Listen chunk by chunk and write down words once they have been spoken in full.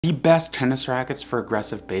The best tennis rackets for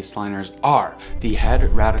aggressive baseliners are the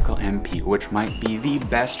Head Radical MP, which might be the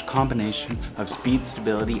best combination of speed,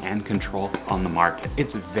 stability, and control on the market.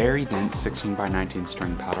 Its very dense 16 by 19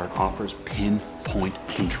 string pattern offers pinpoint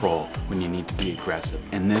control when you need to be aggressive,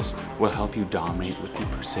 and this will help you dominate with the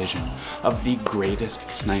precision of the greatest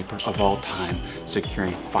sniper of all time,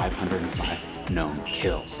 securing 505 known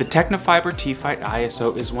kills. The Technofiber T-Fight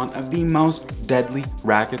ISO is one of the most deadly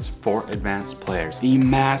rackets for advanced players. The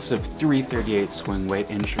massive 338 swing weight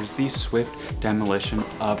ensures the swift demolition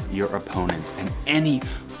of your opponents, and any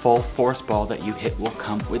full force ball that you hit will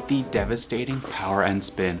come with the devastating power and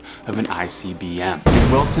spin of an ICBM. The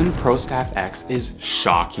Wilson Pro Staff X is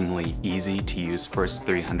shockingly easy to use for its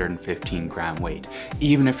 315 gram weight.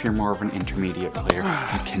 Even if you're more of an intermediate player,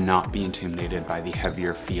 you cannot be intimidated by the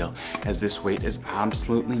heavier feel, as this weight is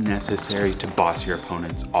absolutely necessary to boss your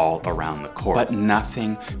opponents all around the court. But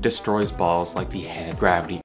nothing destroys balls like the head gravity